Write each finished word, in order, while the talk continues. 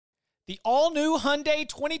The all-new Hyundai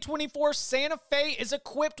 2024 Santa Fe is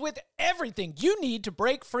equipped with everything you need to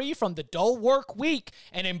break free from the dull work week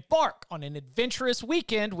and embark on an adventurous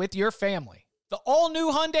weekend with your family. The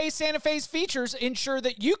all-new Hyundai Santa Fe's features ensure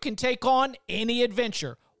that you can take on any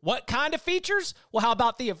adventure. What kind of features? Well, how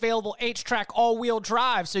about the available H-Track all-wheel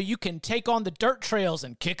drive so you can take on the dirt trails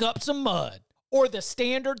and kick up some mud? Or the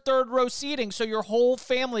standard third-row seating so your whole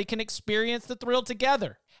family can experience the thrill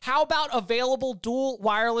together? How about available dual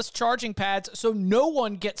wireless charging pads so no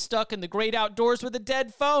one gets stuck in the great outdoors with a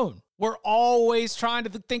dead phone? We're always trying to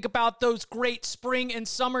think about those great spring and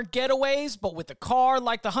summer getaways, but with a car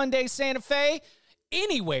like the Hyundai Santa Fe,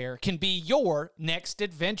 anywhere can be your next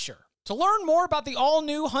adventure. To learn more about the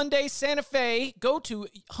all-new Hyundai Santa Fe, go to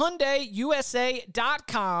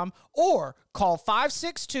HyundaiUSA.com or call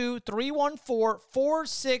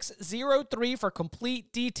 562-314-4603 for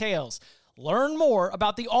complete details. Learn more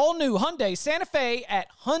about the all-new Hyundai Santa Fe at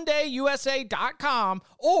HyundaiUSA.com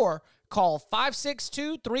or call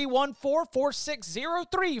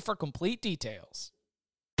 562-314-4603 for complete details.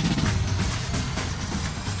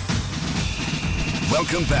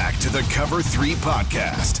 Welcome back to the Cover 3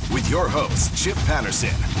 podcast with your hosts, Chip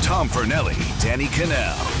Patterson, Tom Fornelli, Danny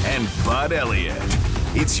Cannell, and Bud Elliott.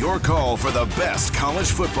 It's your call for the best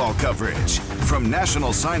college football coverage, from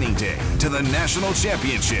National Signing Day to the National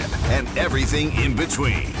Championship and everything in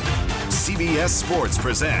between. CBS Sports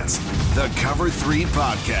presents the Cover 3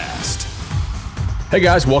 podcast. Hey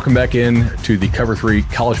guys, welcome back in to the Cover 3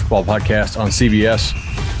 College Football Podcast on CBS.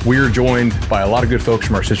 We are joined by a lot of good folks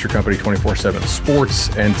from our sister company, 24/7 Sports.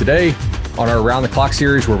 And today, on our Around the Clock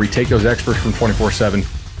series, where we take those experts from 24/7,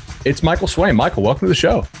 it's Michael Swain. Michael, welcome to the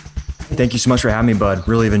show. Thank you so much for having me, Bud.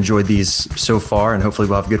 Really have enjoyed these so far, and hopefully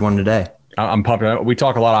we'll have a good one today. I'm pumped. We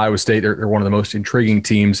talk a lot of Iowa State. They're one of the most intriguing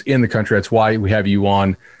teams in the country. That's why we have you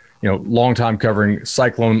on. Long time covering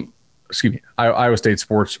Iowa State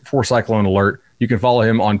sports for Cyclone Alert. You can follow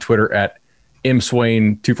him on Twitter at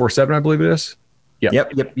mswain247, I believe it is.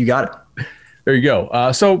 Yep, you got it. There you go.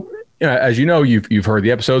 As you know, you've heard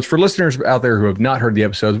the episodes. For listeners out there who have not heard the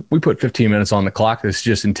episodes, we put 15 minutes on the clock. This is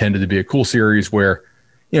just intended to be a cool series where,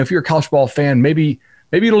 if you're a college football fan, maybe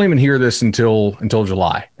you don't even hear this until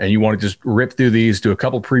July, and you want to just rip through these, do a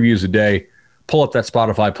couple previews a day, pull up that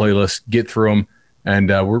Spotify playlist, get through them, and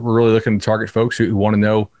we're really looking to target folks who want to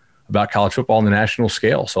know about college football on the national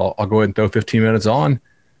scale. So I'll go ahead and throw 15 minutes on,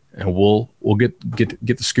 and we'll get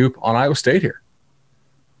the scoop on Iowa State here.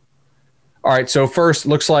 All right, so first,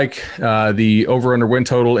 looks like the over-under win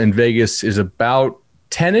total in Vegas is about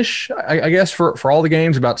 10-ish, I guess, for all the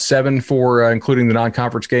games, about 7 for including the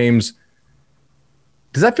non-conference games.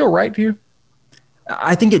 Does that feel right to you?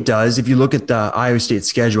 I think it does. If you look at the Iowa State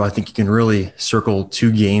schedule, I think you can really circle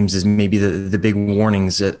 2 games as maybe the big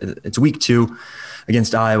warnings. It's week 2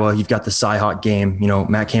 against Iowa. You've got the Cyhawk game.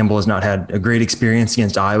 Matt Campbell has not had a great experience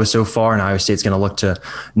against Iowa so far, and Iowa State's going to look to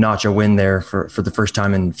notch a win there for the first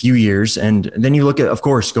time in a few years. And then you look at, of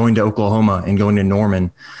course, going to Oklahoma and going to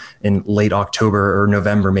Norman in late October or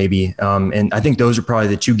November maybe. And I think those are probably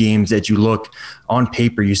the 2 games that you look on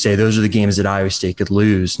paper, you say those are the games that Iowa State could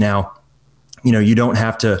lose. Now, you don't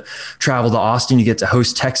have to travel to Austin. You get to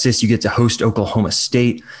host Texas. You get to host Oklahoma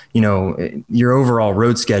State. Your overall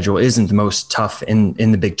road schedule isn't the most tough in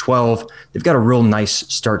the Big 12. They've got a real nice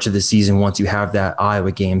start to the season once you have that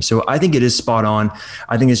Iowa game. So I think it is spot on.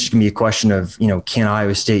 I think it's just going to be a question of, can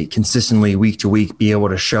Iowa State consistently week to week be able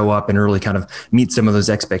to show up and really kind of meet some of those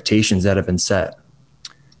expectations that have been set?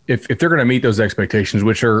 If they're going to meet those expectations,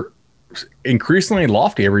 which are increasingly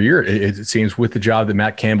lofty every year, it seems, with the job that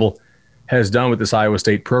Matt Campbell has done with this Iowa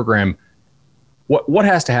State program, what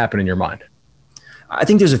has to happen in your mind? I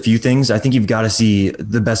think there's a few things. I think you've got to see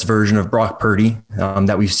the best version of Brock Purdy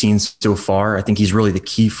that we've seen so far. I think he's really the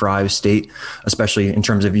key for Iowa State, especially in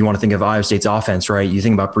terms of, you want to think of Iowa State's offense, right? You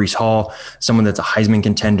think about Breece Hall, someone that's a Heisman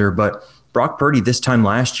contender, but Brock Purdy this time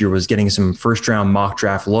last year was getting some first-round mock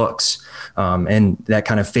draft looks, and that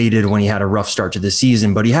kind of faded when he had a rough start to the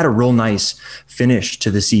season. But he had a real nice finish to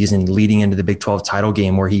the season leading into the Big 12 title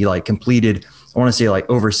game where he completed, I want to say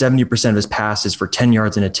over 70% of his passes for 10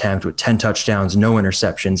 yards an attempt with 10 touchdowns, no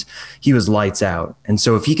interceptions. He was lights out. And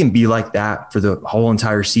so if he can be like that for the whole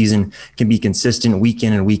entire season, can be consistent week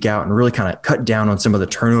in and week out and really kind of cut down on some of the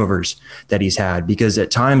turnovers that he's had, because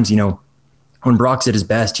at times, when Brock's at his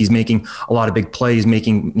best, he's making a lot of big plays,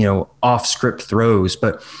 making, off script throws,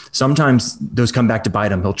 but sometimes those come back to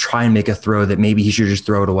bite him. He'll try and make a throw that maybe he should just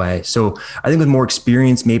throw it away. So I think with more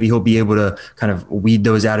experience, maybe he'll be able to kind of weed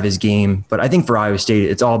those out of his game. But I think for Iowa State,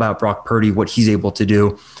 it's all about Brock Purdy, what he's able to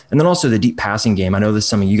do. And then also the deep passing game. I know this is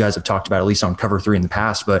something you guys have talked about, at least on Cover 3 in the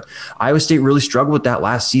past, but Iowa State really struggled with that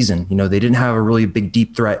last season. They didn't have a really big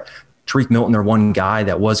deep threat. Tariq Milton, their one guy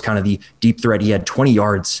that was kind of the deep threat. He had 20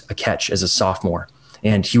 yards a catch as a sophomore,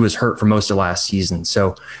 and he was hurt for most of last season.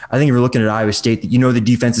 So I think if you're looking at Iowa State, the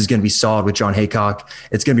defense is going to be solid with John Haycock.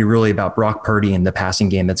 It's going to be really about Brock Purdy and the passing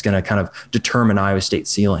game that's going to kind of determine Iowa State's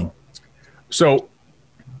ceiling. So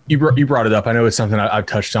you brought it up. I know it's something I've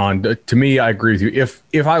touched on. To me, I agree with you.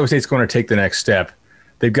 If Iowa State's going to take the next step,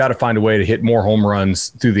 they've got to find a way to hit more home runs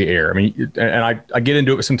through the air. I mean, and I get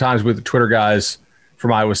into it sometimes with the Twitter guys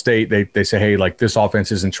from Iowa State. They say, hey, like, this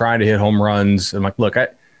offense isn't trying to hit home runs. I'm like, look, I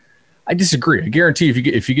disagree. I guarantee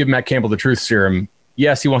if you give Matt Campbell the truth serum,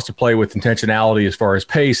 yes, he wants to play with intentionality as far as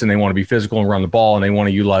pace, and they want to be physical and run the ball, and they want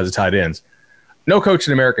to utilize the tight ends. No coach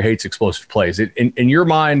in America hates explosive plays. In your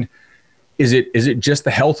mind, is it just the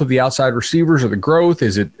health of the outside receivers or the growth?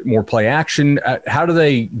 Is it more play action? How do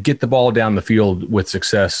they get the ball down the field with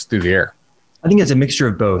success through the air? I think it's a mixture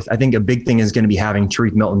of both. I think a big thing is going to be having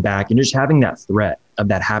Tariq Milton back and just having that threat of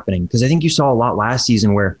that happening. Because I think you saw a lot last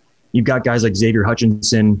season where you've got guys like Xavier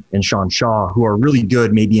Hutchinson and Sean Shaw who are really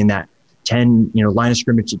good maybe in that 10, line of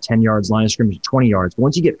scrimmage at 10 yards, line of scrimmage at 20 yards. But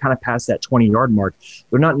once you get kind of past that 20-yard mark,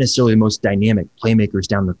 they're not necessarily the most dynamic playmakers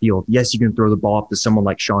down the field. Yes, you can throw the ball up to someone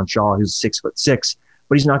like Sean Shaw, who's 6'6",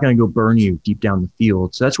 but he's not going to go burn you deep down the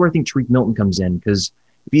field. So that's where I think Tariq Milton comes in, because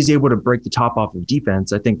if he's able to break the top off of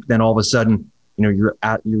defense, I think then all of a sudden, you're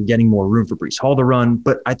getting more room for Breece Hall to run.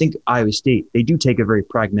 But I think Iowa State, they do take a very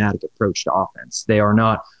pragmatic approach to offense. They are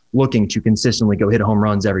not looking to consistently go hit home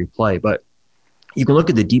runs every play. But you can look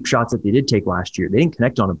at the deep shots that they did take last year. They didn't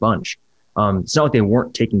connect on a bunch. It's not like they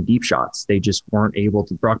weren't taking deep shots. They just weren't able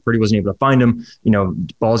to. Brock Purdy wasn't able to find them.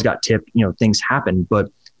 Balls got tipped. Things happened. But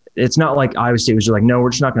it's not like Iowa State was just like, no, we're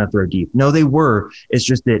just not going to throw deep. No, they were. It's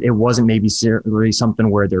just that it wasn't maybe really something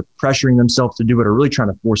where they're pressuring themselves to do it or really trying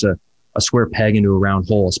to force a square peg into a round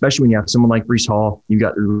hole, especially when you have someone like Breece Hall. You've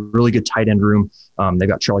got a really good tight end room. They've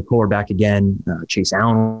got Charlie Kolar back again, Chase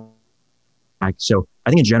Allen back. So I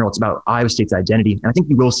think in general, it's about Iowa State's identity. And I think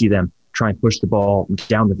you will see them try and push the ball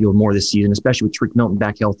down the field more this season, especially with Tariq Milton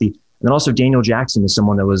back healthy. And then also Daniel Jackson is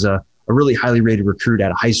someone that was a really highly rated recruit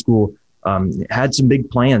out of high school. Had some big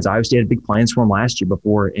plans. Iowa State had big plans for him last year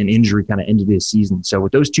before an injury kind of ended his season. So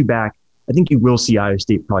with those two back, I think you will see Iowa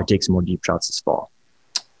State probably take some more deep shots this fall.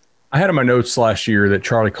 I had in my notes last year that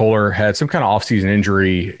Charlie Kolar had some kind of offseason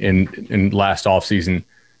injury in last offseason,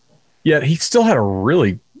 yet he still had a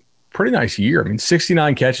really pretty nice year. I mean,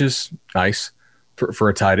 69 catches, nice for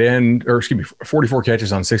a tight end, 44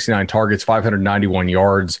 catches on 69 targets, 591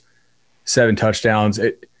 yards, 7 touchdowns.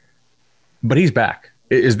 But he's back.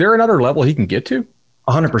 Is there another level he can get to?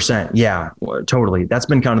 100%. Yeah, totally. That's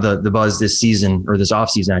been kind of the buzz this season, or this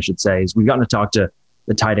offseason, I should say, is we've gotten to talk to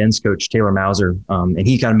the tight ends coach, Taylor Mauser. And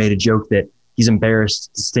he kind of made a joke that he's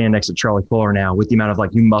embarrassed to stand next to Charlie Kolar now with the amount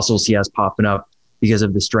of new muscles he has popping up because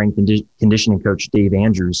of the strength and conditioning coach, Dave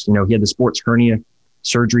Andrews. He had the sports hernia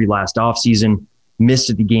surgery last offseason,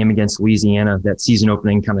 missed the game against Louisiana, that season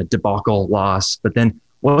opening kind of debacle loss, but then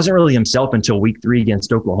wasn't really himself until week 3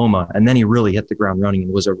 against Oklahoma. And then he really hit the ground running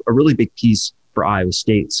and was a really big piece for Iowa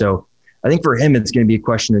State. So I think for him, it's going to be a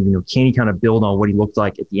question of, can he kind of build on what he looked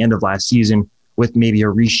like at the end of last season with maybe a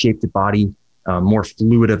reshaped body, more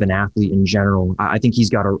fluid of an athlete in general. I think he's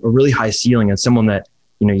got a really high ceiling, and someone that,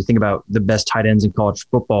 you think about the best tight ends in college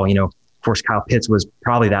football, of course, Kyle Pitts was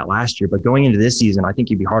probably that last year, but going into this season, I think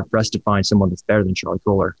you'd be hard pressed to find someone that's better than Charlie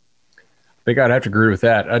Kolar. I think I'd have to agree with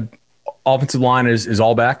that. Offensive line is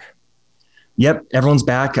all back. Yep, everyone's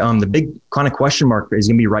back. The big kind of question mark is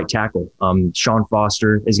going to be right tackle. Sean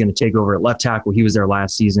Foster is going to take over at left tackle. He was there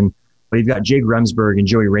last season. But you've got Jake Remsburg and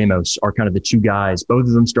Joey Ramos are kind of the two guys. Both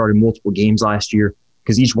of them started multiple games last year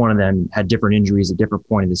because each one of them had different injuries at different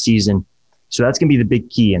point of the season. So that's going to be the big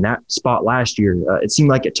key. And that spot last year, it seemed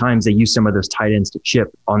like at times they used some of those tight ends to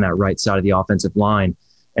chip on that right side of the offensive line.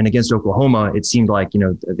 And against Oklahoma, it seemed like,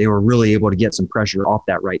 they were really able to get some pressure off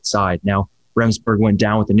that right side. Now, Remsburg went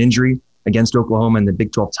down with an injury against Oklahoma in the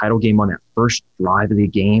Big 12 title game on that first drive of the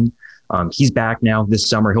game. He's back now this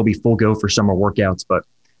summer. He'll be full go for summer workouts. But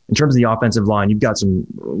in terms of the offensive line, you've got some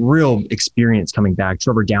real experience coming back.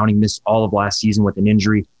 Trevor Downing missed all of last season with an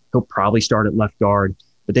injury. He'll probably start at left guard.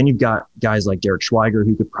 But then you've got guys like Derek Schweiger,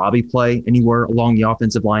 who could probably play anywhere along the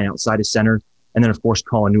offensive line outside of center. And then, of course,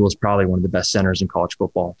 Colin Newell is probably one of the best centers in college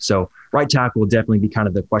football. So right tackle will definitely be kind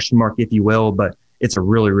of the question mark, if you will, but it's a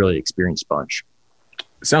really, really experienced bunch.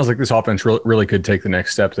 It sounds like this offense really could take the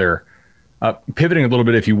next step there. Pivoting a little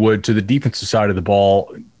bit, if you would, to the defensive side of the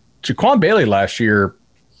ball, Jaquan Bailey last year,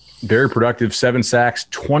 very productive, 7 sacks,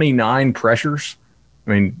 29 pressures.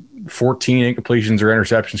 I mean, 14 incompletions or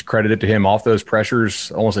interceptions credited to him off those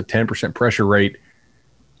pressures, almost a 10% pressure rate.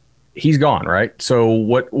 He's gone, right? So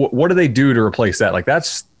what do they do to replace that? Like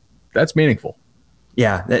that's meaningful.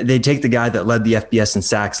 Yeah, they take the guy that led the FBS in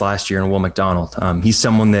sacks last year in Will McDonald. He's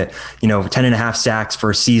someone that, 10.5 sacks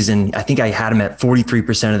for a season. I think I had him at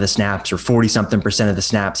 43% of the snaps or 40-something% of the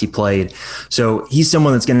snaps he played. So he's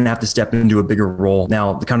someone that's going to have to step into a bigger role.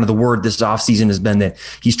 Now, the word this offseason has been that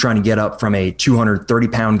he's trying to get up from a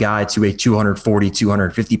 230-pound guy to a 240,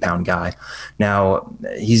 250-pound guy. Now,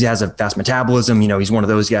 he has a fast metabolism. He's one of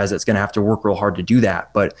those guys that's going to have to work real hard to do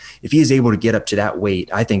that. But if he is able to get up to that weight,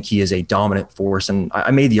 I think he is a dominant force. And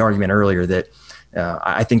I made the argument earlier that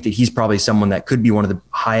I think that he's probably someone that could be one of the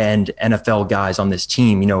high-end NFL guys on this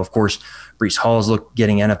team. Of course, Breece Hall's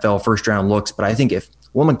getting NFL first-round looks, but I think if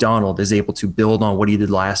Will McDonald is able to build on what he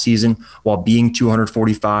did last season while being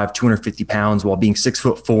 245, 250 pounds, while being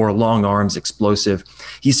 6'4", long arms, explosive,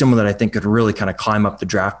 he's someone that I think could really kind of climb up the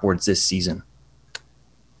draft boards this season.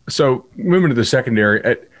 So moving to the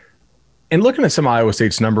secondary, and looking at some of Iowa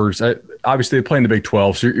State's numbers, obviously they play in the Big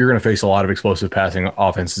 12, so you're going to face a lot of explosive passing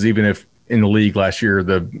offenses, even if in the league last year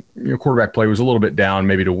the quarterback play was a little bit down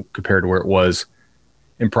maybe compared to where it was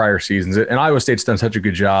in prior seasons. And Iowa State's done such a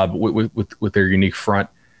good job with their unique front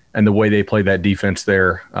and the way they play that defense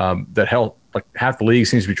there that like half the league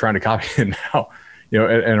seems to be trying to copy it now.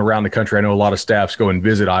 And around the country, I know a lot of staffs go and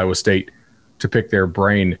visit Iowa State to pick their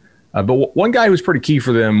brain. But one guy who was pretty key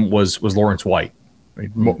for them was Lawrence White. I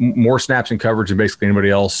mean, more snaps and coverage than basically anybody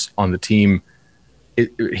else on the team.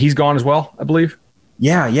 He's gone as well, I believe.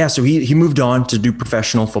 Yeah. So he moved on to do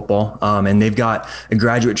professional football, and they've got a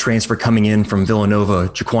graduate transfer coming in from Villanova,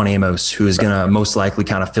 Jaquan Amos, who is going to most likely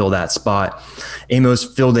kind of fill that spot. Amos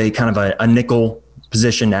filled a kind of a nickel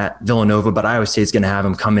position at Villanova, but Iowa State's going to have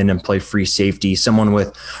him come in and play free safety, someone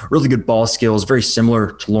with really good ball skills, very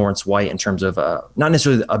similar to Lawrence White in terms of not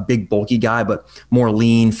necessarily a big bulky guy, but more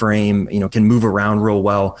lean frame, can move around real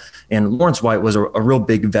well. And Lawrence White was a real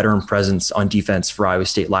big veteran presence on defense for Iowa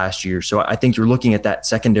State last year. So I think you're looking at that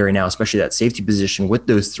secondary now, especially that safety position with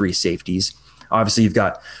those 3 safeties. Obviously, you've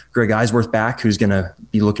got Greg Eisworth back, who's going to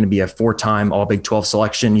be looking to be a 4-time All-Big 12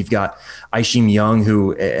 selection. You've got Aisheem Young,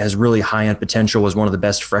 who has really high-end potential, was one of the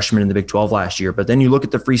best freshmen in the Big 12 last year. But then you look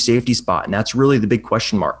at the free safety spot, and that's really the big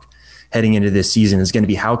question mark heading into this season is going to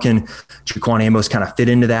be how can Jaquan Amos kind of fit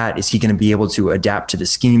into that? Is he going to be able to adapt to the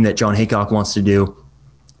scheme that John Haycock wants to do?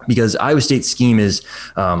 Because Iowa State's scheme is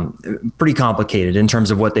pretty complicated in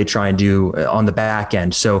terms of what they try and do on the back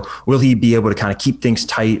end. So will he be able to kind of keep things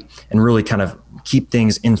tight and really kind of keep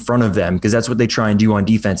things in front of them? Because that's what they try and do on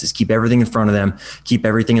defense is keep everything in front of them, keep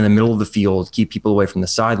everything in the middle of the field, keep people away from the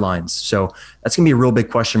sidelines. So that's going to be a real big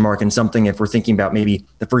question mark and something if we're thinking about maybe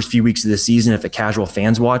the first few weeks of the season, if a casual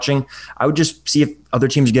fan's watching, I would just see if other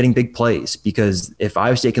teams are getting big plays, because if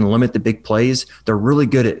Iowa State can limit the big plays, they're really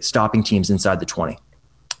good at stopping teams inside the 20.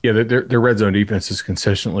 Yeah, their red zone defense has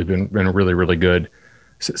consistently been really, really good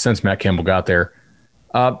since Matt Campbell got there.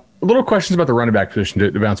 A little questions about the running back position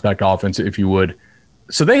to bounce back to offense, if you would.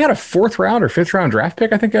 So they had a 4th round or 5th round draft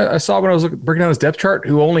pick, I think I saw when I was breaking down his depth chart,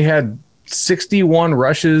 who only had 61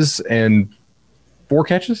 rushes and 4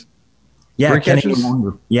 catches. Yeah, Kene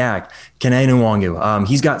Nwangu.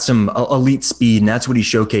 He's got some elite speed, and that's what he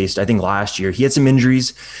showcased, I think, last year. He had some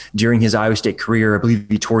injuries during his Iowa State career. I believe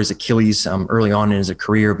he tore his Achilles early on in his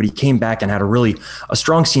career, but he came back and had a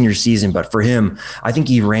strong senior season. But for him, I think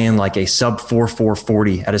he ran like a sub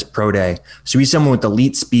 4.40 at his pro day. So he's someone with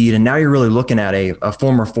elite speed, and now you're really looking at a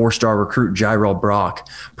former 4-star recruit, Jairell Brock,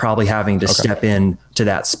 probably having to step in to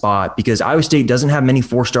that spot, because Iowa State doesn't have many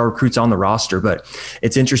 4-star recruits on the roster. But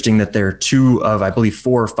it's interesting that there are 2 of, I believe,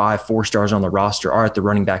 4 or 5 4-stars on the roster are at the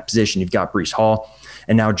running back position. You've got Breece Hall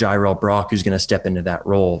and now Jairell Brock, who's going to step into that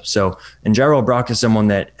role. So, and Jairell Brock is someone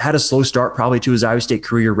that had a slow start probably to his Iowa State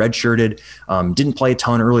career, redshirted, didn't play a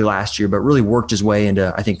ton early last year, but really worked his way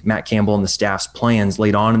into, I think, Matt Campbell and the staff's plans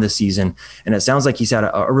late on in the season. And it sounds like he's had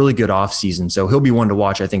a really good offseason. So he'll be one to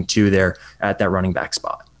watch, I think, too, there at that running back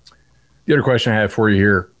spot. The other question I have for you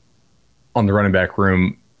here on the running back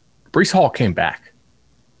room, Breece Hall came back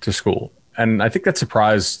to school. And I think that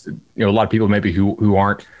surprised, a lot of people maybe who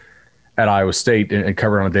aren't at Iowa State and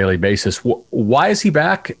cover it on a daily basis. Why is he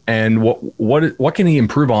back, and what can he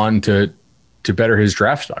improve on to better his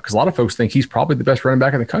draft stock? Because a lot of folks think he's probably the best running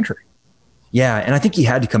back in the country. Yeah, and I think he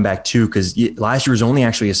had to come back too because last year was only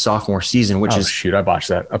actually his sophomore season, which is shoot, I botched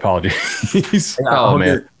that. Apologies. oh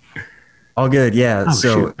man, good. All good. Yeah.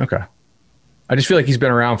 Okay. I just feel like he's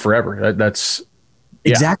been around forever. That's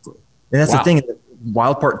exactly, and that's the thing.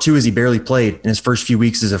 Wild part too is he barely played in his first few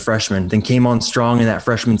weeks as a freshman, then came on strong in that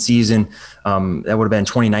freshman season. That would have been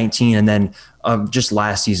 2019. And then just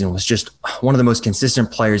last season was just one of the most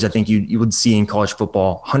consistent players I think you would see in college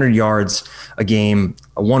football. 100 yards a game,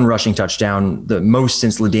 one rushing touchdown, the most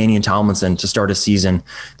since LaDainian Tomlinson to start a season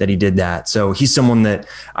that he did that. So he's someone that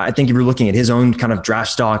I think if you're looking at his own kind of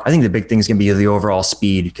draft stock, I think the big thing is going to be the overall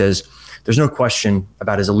speed, because there's no question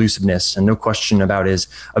about his elusiveness and no question about his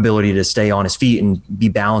ability to stay on his feet and be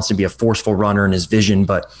balanced and be a forceful runner in his vision.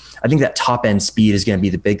 But I think that top end speed is going to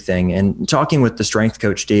be the big thing. And talking with the strength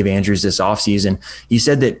coach, Dave Andrews, this offseason, he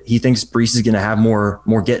said that he thinks Breece is going to have more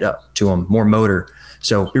get up to him, more motor.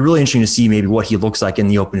 So it'll be really interesting to see maybe what he looks like in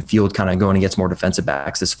the open field, kind of going against more defensive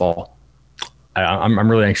backs this fall. I'm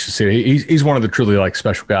really anxious to see. He's one of the truly like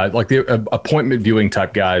special guys, like the appointment viewing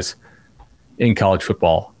type guys in college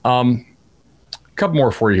football. Couple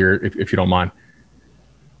more for you here, if you don't mind.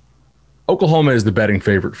 Oklahoma is the betting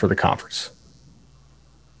favorite for the conference.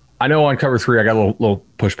 I know on Cover 3, I got a little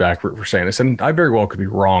pushback for saying this, and I very well could be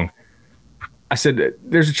wrong. I said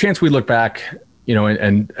there's a chance we look back,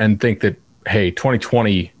 and think that, hey,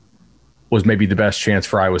 2020 was maybe the best chance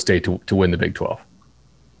for Iowa State to win the Big 12.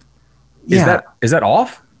 Is that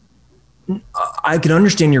off? I can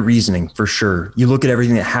understand your reasoning for sure. You look at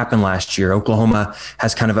everything that happened last year. Oklahoma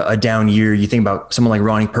has kind of a down year. You think about someone like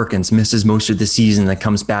Ronnie Perkins, misses most of the season, that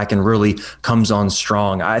comes back and really comes on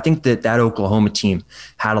strong. I think that Oklahoma team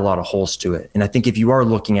had a lot of holes to it. And I think if you are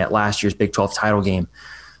looking at last year's Big 12 title game,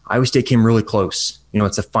 Iowa State came really close.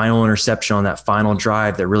 It's a final interception on that final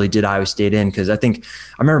drive that really did Iowa State in. Because I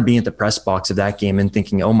remember being at the press box of that game and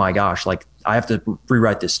thinking, oh my gosh, like I have to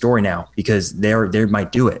rewrite this story now because they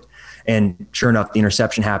might do it. And sure enough, the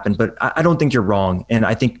interception happened. But I don't think you're wrong. And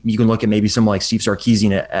I think you can look at maybe someone like Steve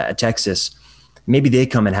Sarkisian at Texas. Maybe they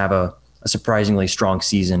come and have a surprisingly strong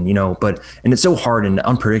season, and it's so hard and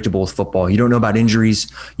unpredictable with football. You don't know about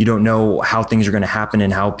injuries. You don't know how things are going to happen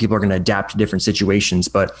and how people are going to adapt to different situations.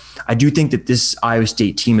 But I do think that this Iowa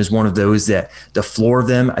State team is one of those that the floor of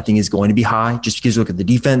them, I think, is going to be high, just because you look at the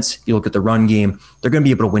defense, you look at the run game, they're going to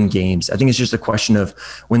be able to win games. I think it's just a question of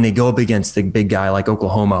when they go up against the big guy like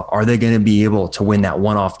Oklahoma, are they going to be able to win that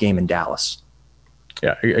one-off game in Dallas?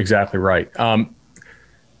 Yeah, exactly right.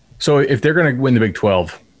 So if they're going to win the Big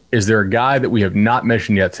 12, is there a guy that we have not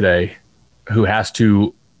mentioned yet today who has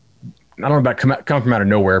to, I don't know about come from out of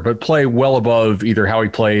nowhere, but play well above either how he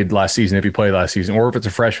played last season, if he played last season, or if it's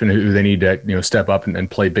a freshman who they need to step up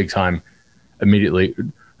and play big time immediately?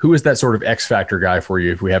 Who is that sort of X factor guy for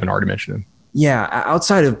you if we haven't already mentioned him? Yeah,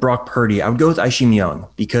 outside of Brock Purdy, I would go with Isheem Young,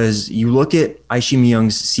 because you look at Isheem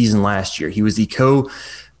Young's season last year. He was the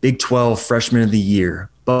co-Big 12 Freshman of the Year,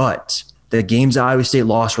 but the games that Iowa State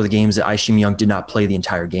lost were the games that Isheem Young did not play the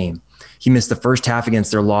entire game. He missed the first half against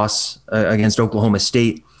their loss against Oklahoma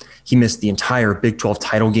State. He missed the entire Big 12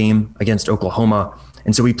 title game against Oklahoma.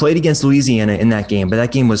 And so we played against Louisiana in that game, but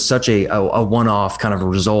that game was such a one-off kind of a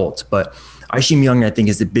result. But Isheem Young, I think,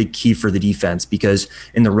 is the big key for the defense, because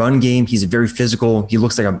in the run game, he's very physical. He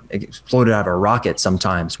looks like exploded out of a rocket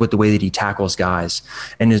sometimes with the way that he tackles guys.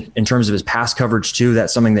 And in terms of his pass coverage too,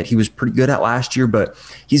 that's something that he was pretty good at last year, but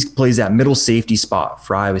he plays that middle safety spot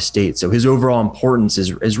for Iowa State. So his overall importance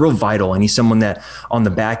is real vital. And he's someone that on the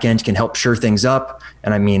back end can help shore things up.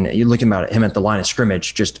 And I mean, you're looking at him at the line of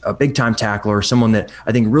scrimmage, just a big time tackler, someone that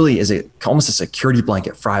I think really is almost a security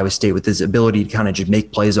blanket for Iowa State with his ability to kind of just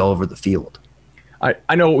make plays all over the field.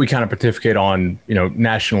 I know what we kind of pontificate on,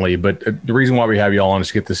 nationally, but the reason why we have you all on is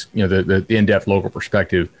to get this, the in-depth local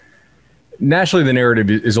perspective. Nationally, the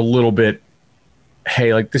narrative is a little bit,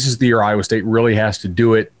 hey, like this is the year Iowa State really has to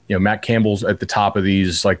do it. Matt Campbell's at the top of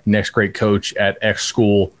these like next great coach at X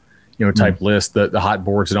school, type list, the hot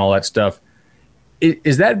boards and all that stuff.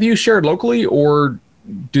 Is that view shared locally, or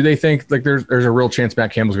do they think like there's a real chance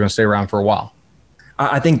Matt Campbell's going to stay around for a while?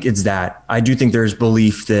 I think it's that. I do think there's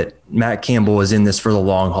belief that Matt Campbell is in this for the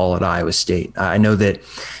long haul at Iowa State. I know that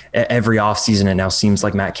every offseason it now seems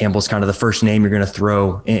like Matt Campbell's kind of the first name you're going to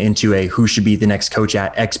throw into who should be the next coach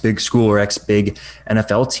at X big school or X big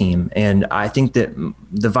NFL team. And I think that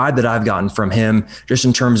the vibe that I've gotten from him, just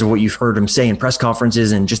in terms of what you've heard him say in press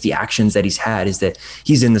conferences and just the actions that he's had, is that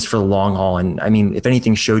he's in this for the long haul. And I mean, if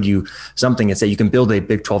anything showed you something, it's that you can build a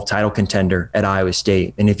Big 12 title contender at Iowa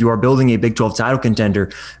State. And if you are building a Big 12 title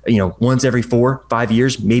contender, once every 4-5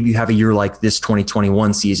 years, maybe you have a year like this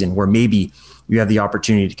 2021 season where maybe you have the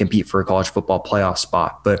opportunity to compete for a college football playoff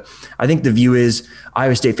spot. But I think the view is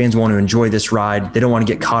Iowa State fans want to enjoy this ride. They don't want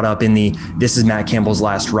to get caught up in this is Matt Campbell's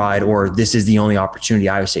last ride, or this is the only opportunity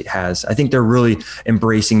Iowa State has. I think they're really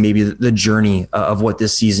embracing maybe the journey of what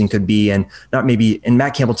this season could be, and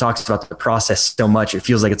Matt Campbell talks about the process so much, it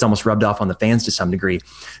feels like it's almost rubbed off on the fans to some degree,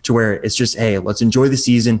 to where it's just, hey, let's enjoy the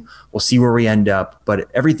season. We'll see where we end up. But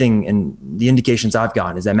everything and the indications I've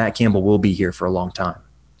gotten is that Matt Campbell will be here for a long time.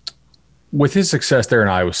 With his success there in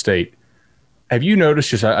Iowa State, have you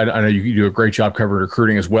noticed, I know you do a great job covering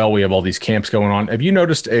recruiting as well. We have all these camps going on. Have you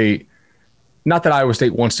noticed not that Iowa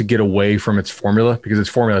State wants to get away from its formula, because its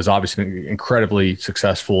formula is obviously incredibly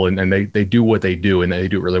successful and they do what they do and they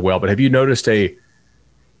do it really well. But have you noticed I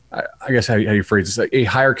guess how you phrase this, a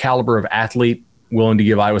higher caliber of athlete willing to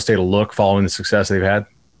give Iowa State a look following the success they've had?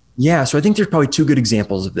 Yeah, so I think there's probably two good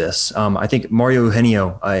examples of this. I think Mario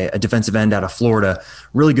Eugenio, a defensive end out of Florida,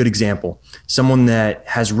 really good example. Someone that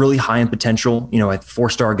has really high in potential, a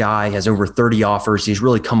 4-star guy, has over 30 offers. He's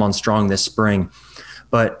really come on strong this spring.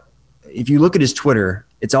 But if you look at his Twitter,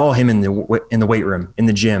 it's all him in the weight room, in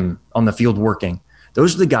the gym, on the field working.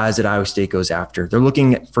 Those are the guys that Iowa State goes after. They're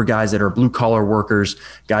looking for guys that are blue-collar workers,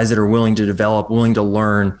 guys that are willing to develop, willing to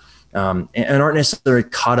learn, and aren't necessarily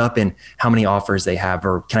caught up in how many offers they have,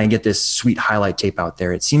 or can I get this sweet highlight tape out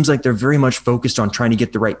there? It seems like they're very much focused on trying to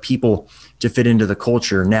get the right people to fit into the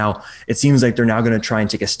culture. Now, it seems like they're now going to try and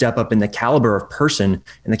take a step up in the caliber of person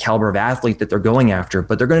and the caliber of athlete that they're going after,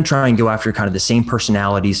 but they're going to try and go after kind of the same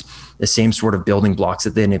personalities, the same sort of building blocks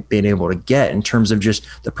that they've been able to get in terms of just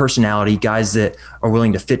the personality, guys that are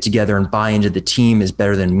willing to fit together and buy into the team is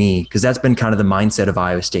better than me, because that's been kind of the mindset of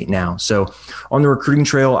Iowa State now. So on the recruiting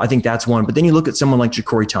trail, I think that's one. But then you look at someone like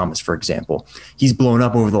Ja'Cory Thomas, for example. He's blown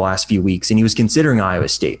up over the last few weeks, and he was considering Iowa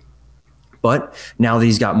State. But now that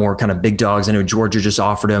he's got more kind of big dogs, I know Georgia just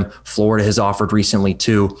offered him. Florida has offered recently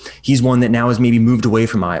too. He's one that now has maybe moved away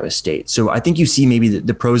from Iowa State. So I think you see maybe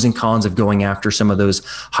the pros and cons of going after some of those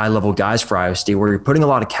high-level guys for Iowa State, where you're putting a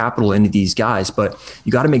lot of capital into these guys, but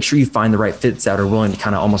you got to make sure you find the right fits that are willing to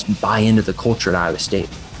kind of almost buy into the culture at Iowa State.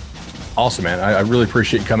 Awesome, man. I really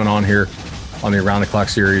appreciate you coming on here on the Around the Clock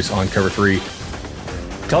series on Cover 3.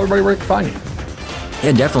 Tell everybody where they can find you.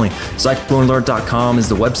 Yeah, definitely. CycloneAlert.com is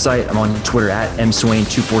the website. I'm on Twitter at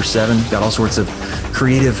mswain247. Got all sorts of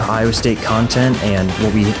creative Iowa State content, and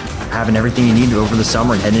we'll be having everything you need over the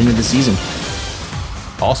summer and heading into the season.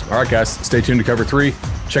 Awesome. All right, guys, stay tuned to Cover 3.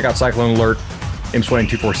 Check out Cyclone Alert,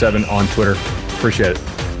 mswain247 on Twitter. Appreciate it.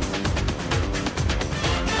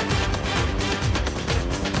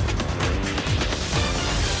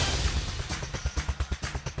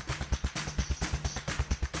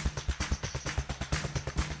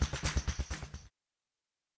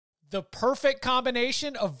 The perfect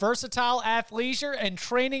combination of versatile athleisure and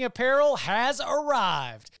training apparel has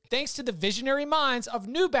arrived. Thanks to the visionary minds of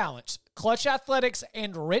New Balance, Clutch Athletics,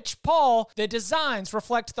 and Rich Paul, the designs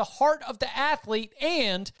reflect the heart of the athlete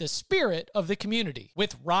and the spirit of the community.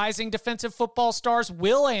 With rising defensive football stars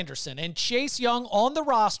Will Anderson and Chase Young on the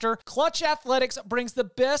roster, Clutch Athletics brings the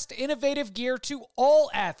best innovative gear to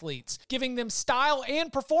all athletes, giving them style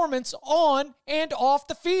and performance on and off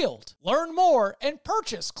the field. Learn more and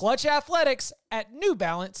purchase Clutch Athletics at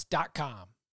newbalance.com.